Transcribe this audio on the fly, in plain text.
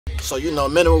So you know,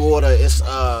 Mineral Water, it's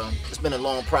been a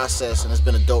long process and it's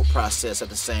been a dope process at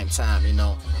the same time. You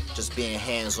know, just being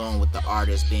hands-on with the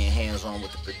artists, being hands-on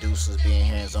with the producers, being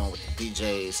hands-on with the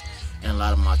DJs, and a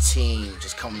lot of my team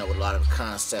just coming up with a lot of the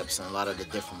concepts and a lot of the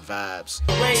different vibes.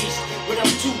 When I'm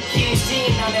 2 kids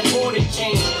in, now that order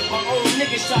changed. My own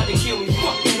niggas tried to kill me,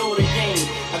 fucking order game.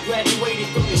 I graduated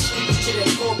from the streets to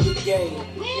that corporate game.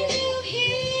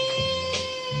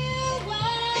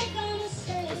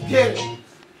 Let's get it.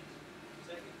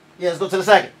 Yeah, let's go to the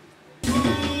second.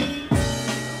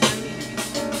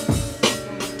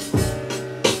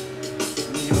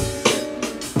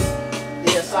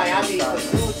 Yeah, sorry, I need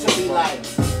for you to be like,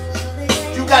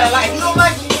 you gotta like, you don't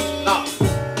like me? No.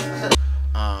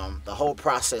 The whole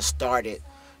process started,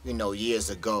 you know,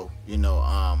 years ago. You know,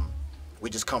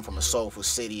 we just come from a soulful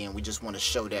city and we just want to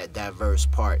show that diverse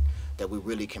part that we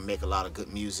really can make a lot of good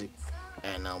music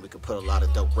and we can put a lot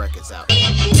of dope records out.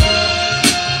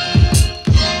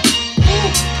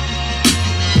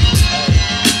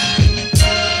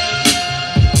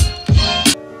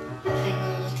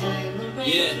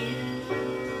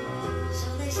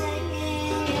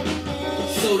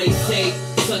 So they say,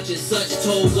 such and such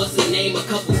told what's the name, a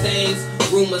couple things.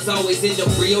 Rumors always end up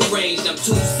rearranged. I'm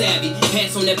too savvy.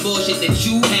 Pass on that bullshit that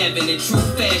you having in true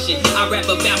fashion. I rap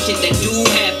about shit that do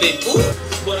happen. Ooh.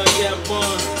 But I got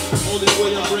fun. Only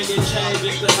way I'm bringing change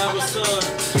is to have a son.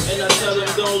 And I tell them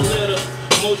don't litter.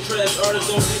 Most trash artists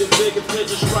don't see the bigger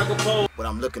picture. Strike a pose. What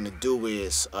I'm looking to do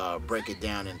is break it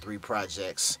down in 3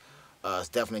 projects. It's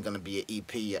definitely going to be an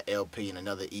EP, an LP, and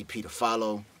another EP to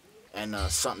follow. And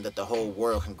something that the whole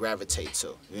world can gravitate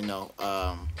to, you know.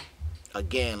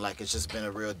 Again, like, it's just been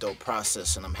a real dope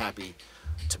process, and I'm happy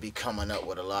to be coming up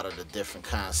with a lot of the different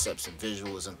concepts and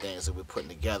visuals and things that we're putting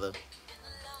together.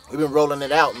 We've been rolling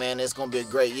it out, man. It's gonna be a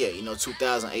great year. You know,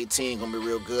 2018 gonna be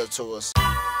real good to us.